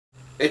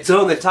It's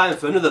only time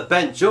for another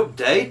bench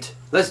update.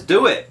 Let's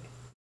do it.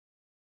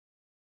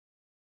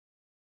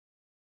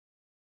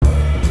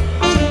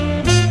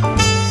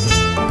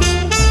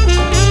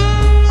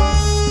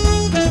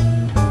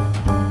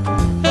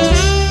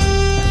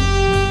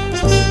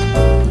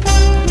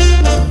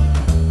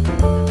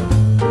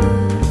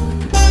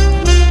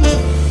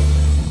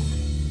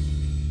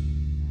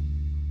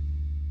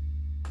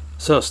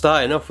 So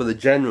starting off with the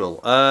general,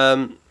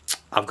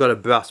 I've got a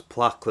brass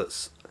plaque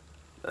that's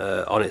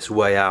on its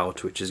way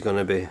out, which is going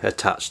to be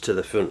attached to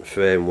the front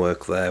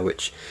framework there,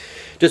 which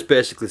just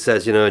basically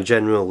says, you know,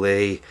 General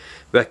Lee,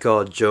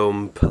 record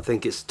jump, I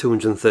think it's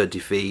 230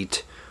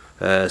 feet,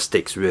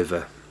 Styx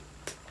River.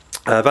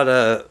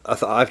 I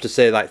have to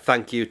say, like,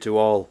 thank you to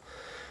all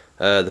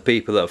the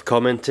people that have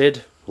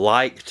commented,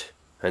 liked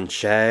and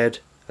shared.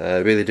 I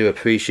really do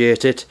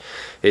appreciate it.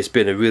 It's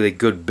been a really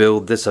good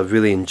build this, I've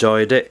really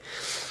enjoyed it.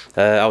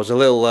 I was a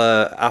little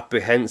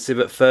apprehensive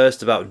at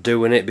first about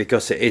doing it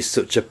because it is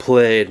such a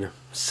plain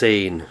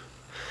scene,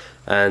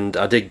 and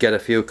I did get a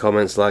few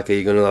comments like, are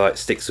you going to like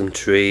stick some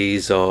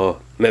trees or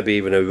maybe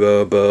even a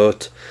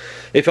rowboat?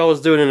 If I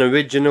was doing an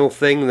original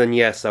thing, then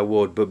yes I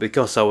would, but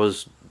because I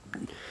was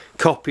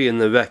copying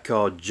the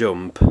record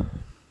jump,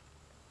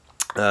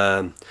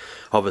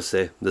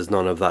 obviously there's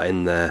none of that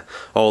in there.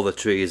 All the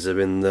trees are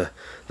in the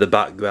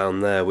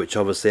background there, which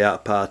obviously are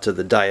part of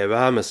the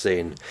diorama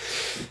scene.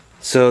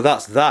 So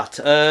that's that.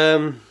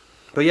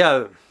 But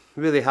yeah,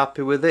 really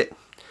happy with it.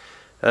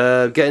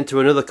 Getting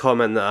to another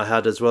comment that I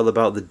had as well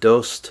about the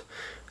dust,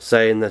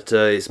 saying that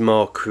it's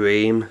more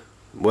cream.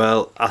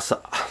 Well,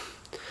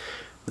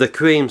 the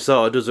cream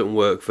sort of doesn't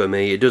work for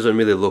me. It doesn't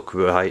really look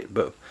right,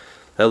 but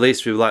at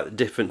least with like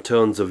different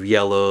tones of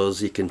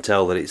yellows, you can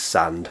tell that it's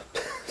sand.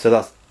 So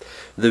that's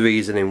the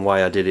reasoning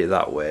why I did it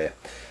that way.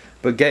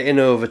 But getting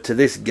over to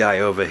this guy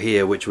over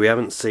here, which we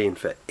haven't seen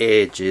for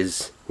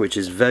ages, which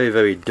is very,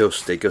 very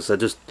dusty, because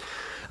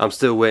I'm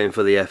still waiting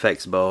for the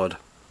FX board.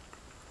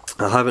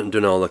 I haven't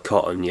done all the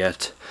cotton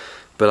yet,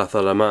 but I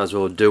thought I might as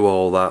well do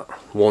all that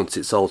once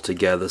it's all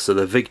together. So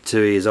the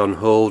Victory is on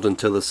hold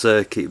until the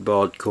circuit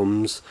board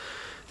comes.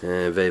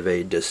 Very,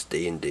 very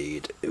dusty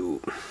indeed.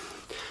 Ooh.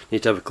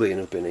 Need to have a clean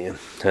up in here.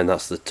 And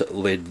that's the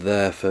lid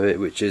there for it,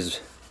 which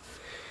is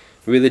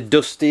really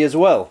dusty as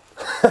well.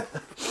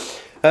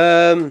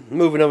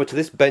 Moving over to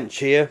this bench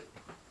here,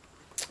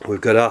 we've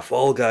got our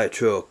Fall Guy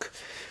truck,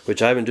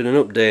 which I haven't done an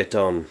update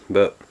on,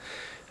 but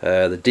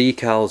the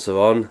decals are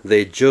on.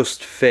 They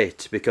just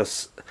fit,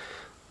 because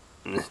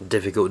it's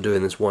difficult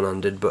doing this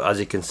one-handed, but as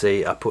you can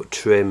see I put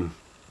trim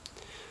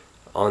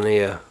on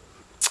here,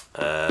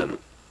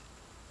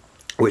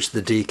 which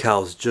the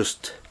decals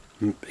just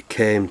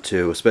came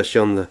to,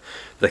 especially on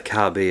the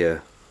cab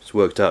here. It's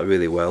worked out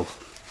really well,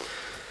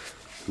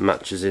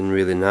 matches in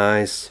really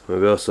nice.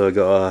 We've also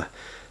got our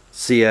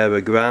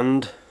Sierra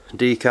Grand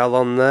decal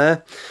on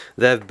there.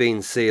 They've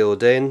been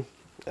sealed in.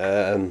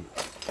 I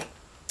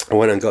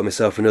went and got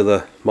myself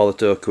another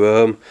Molitor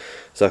chrome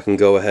so I can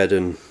go ahead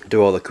and do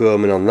all the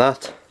chroming on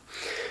that.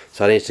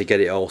 So I need to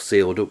get it all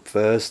sealed up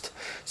first.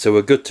 So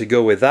we're good to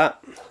go with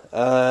that.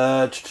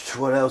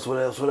 What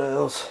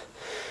else?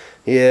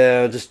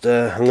 Yeah, just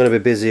I'm going to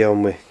be busy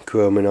on with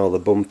chroming all the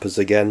bumpers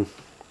again.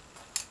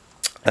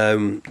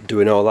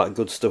 Doing all that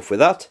good stuff with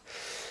that.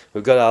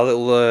 We've got our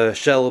little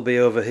Shelby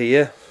over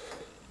here.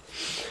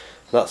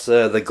 That's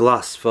the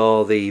glass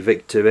for the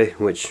Victory,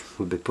 which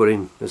we'll be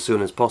putting as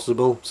soon as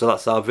possible. So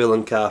that's our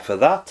villain car for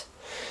that.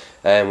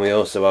 And we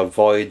also have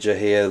Voyager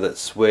here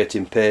that's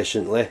waiting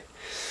patiently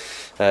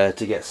to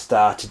get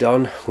started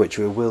on, which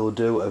we will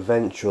do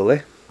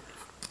eventually.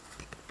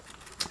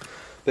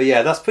 But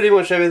yeah, that's pretty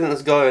much everything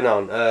that's going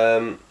on.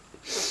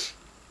 There's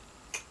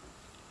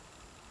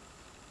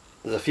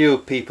a few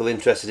people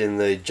interested in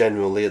the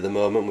General Lee at the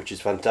moment, which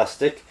is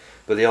fantastic,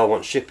 but they all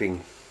want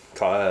shipping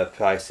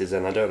prices,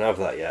 and I don't have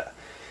that yet.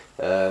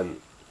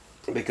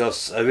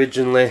 Because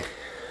originally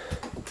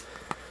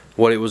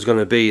what it was going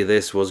to be,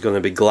 this was going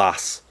to be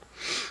glass,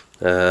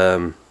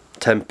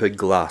 tempered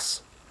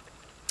glass,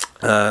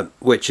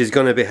 which is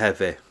going to be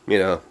heavy. You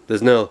know,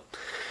 there's no,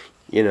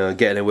 you know,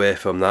 getting away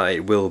from that.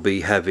 It will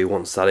be heavy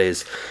once that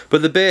is,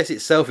 but the base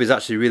itself is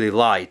actually really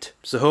light,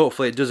 so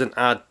hopefully it doesn't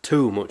add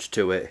too much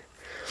to it.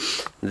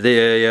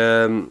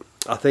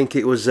 I think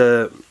it was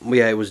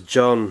it was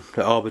John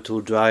at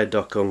Orbital Dry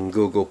Dock on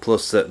Google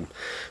Plus that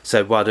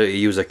said, why don't you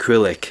use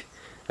acrylic?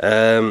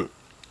 I'm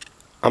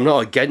not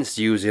against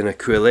using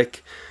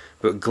acrylic,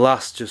 but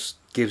glass just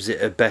gives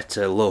it a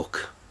better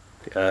look.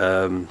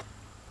 And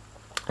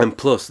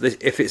plus,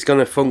 if it's going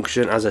to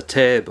function as a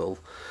table,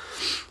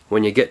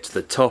 when you get to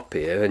the top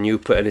here and you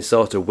put any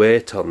sort of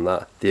weight on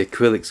that, the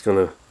acrylic's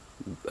going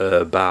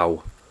to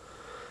bow.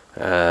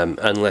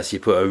 Unless you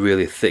put a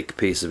really thick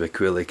piece of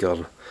acrylic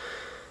on.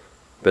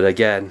 But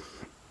again,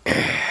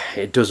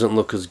 it doesn't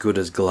look as good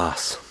as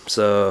glass.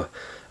 So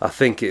I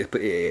think I'm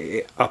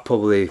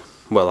going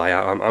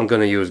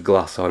to use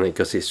glass on it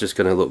because it's just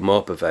going to look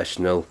more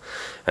professional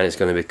and it's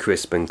going to be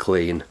crisp and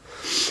clean.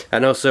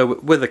 And also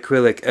with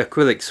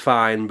acrylic's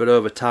fine, but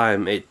over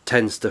time it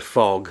tends to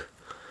fog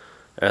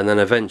and then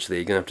eventually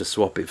you're going to have to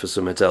swap it for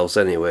something else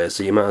anyway,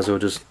 so you might as well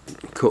just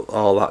cut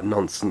all that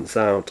nonsense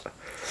out.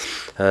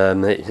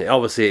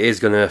 Obviously it is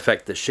going to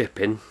affect the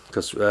shipping,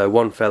 because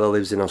one fella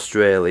lives in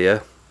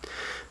Australia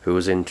who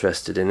was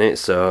interested in it,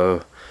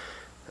 so,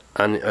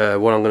 and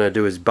what I'm going to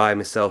do is buy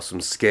myself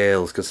some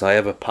scales, because I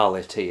have a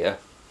pallet here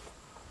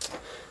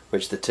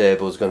which the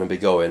table is going to be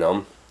going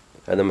on,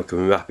 and then we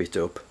can wrap it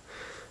up,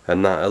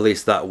 and that, at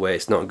least that way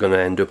it's not going to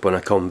end up on a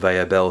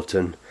conveyor belt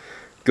and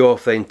go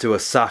off into a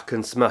sack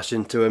and smash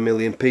into a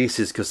million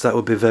pieces, because that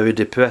would be very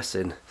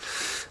depressing.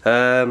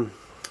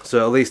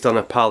 So at least on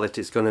a pallet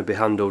it's going to be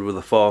handled with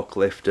a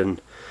forklift,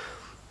 and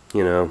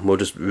you know, we'll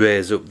just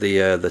raise up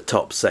the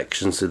top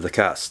section so they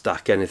can't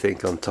stack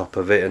anything on top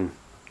of it, and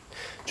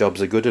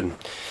jobs are good. And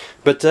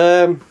but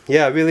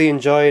yeah, really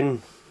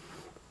enjoying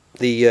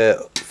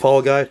the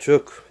Fall Guy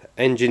truck.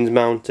 Engines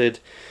mounted,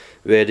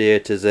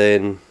 radiators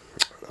in,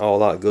 all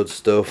that good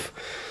stuff.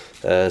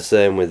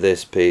 Same with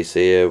this piece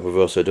here. We've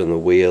also done the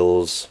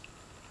wheels,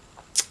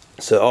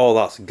 so all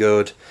that's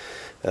good.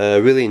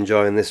 Really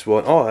enjoying this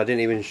one. Oh, I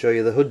didn't even show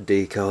you the hood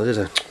decal, did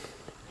I?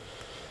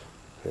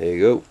 There you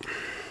go.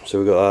 So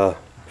we've got our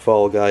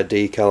Fall Guy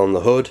decal on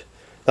the hood.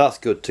 That's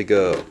good to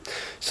go.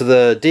 So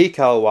the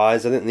decal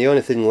wise, I think the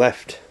only thing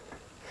left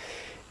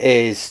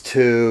is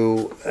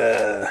to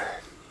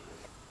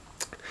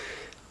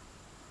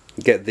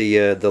get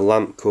the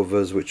lamp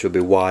covers, which will be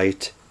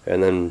white,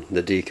 and then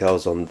the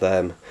decals on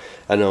them,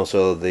 and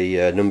also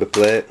the number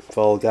plate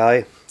Fall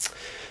Guy.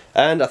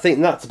 And I think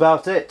that's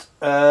about it.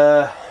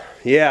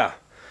 Yeah,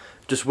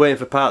 just waiting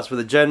for parts for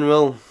the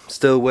General,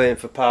 still waiting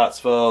for parts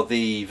for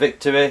the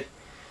Victory,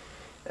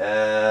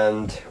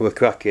 and we're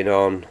cracking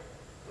on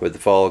with the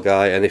Fall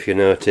Guy. And if you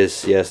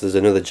notice, yes, there's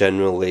another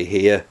General Lee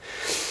here.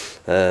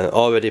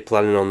 Already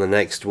planning on the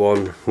next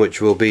one, which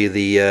will be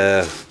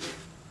the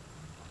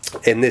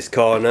in this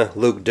corner,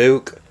 Luke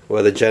Duke,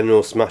 where the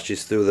General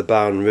smashes through the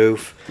barn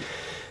roof.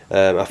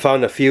 I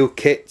found a few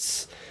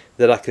kits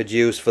that I could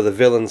use for the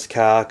villain's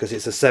car, because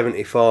it's a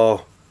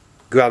 74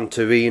 Gran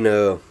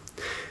Torino,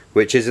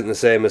 which isn't the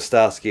same as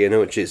Starsky and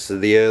Hutch. It's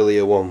the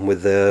earlier one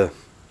with the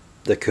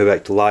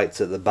correct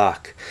lights at the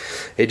back.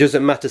 It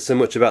doesn't matter so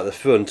much about the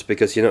front,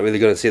 because you're not really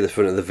going to see the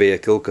front of the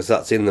vehicle, because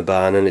that's in the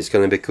barn and it's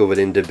going to be covered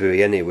in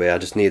debris anyway. I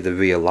just need the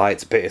rear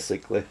lights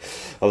basically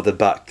of the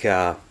back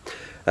car.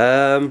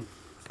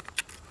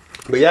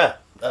 But yeah,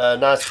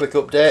 nice quick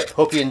update.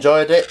 Hope you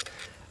enjoyed it,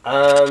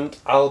 and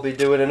I'll be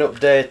doing an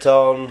update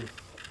on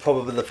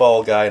probably the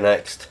Fall Guy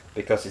next,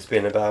 because it's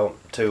been about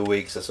 2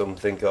 weeks or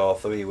something, or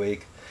 3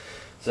 weeks.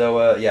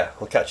 So yeah,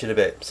 I'll catch you in a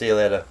bit. See you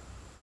later.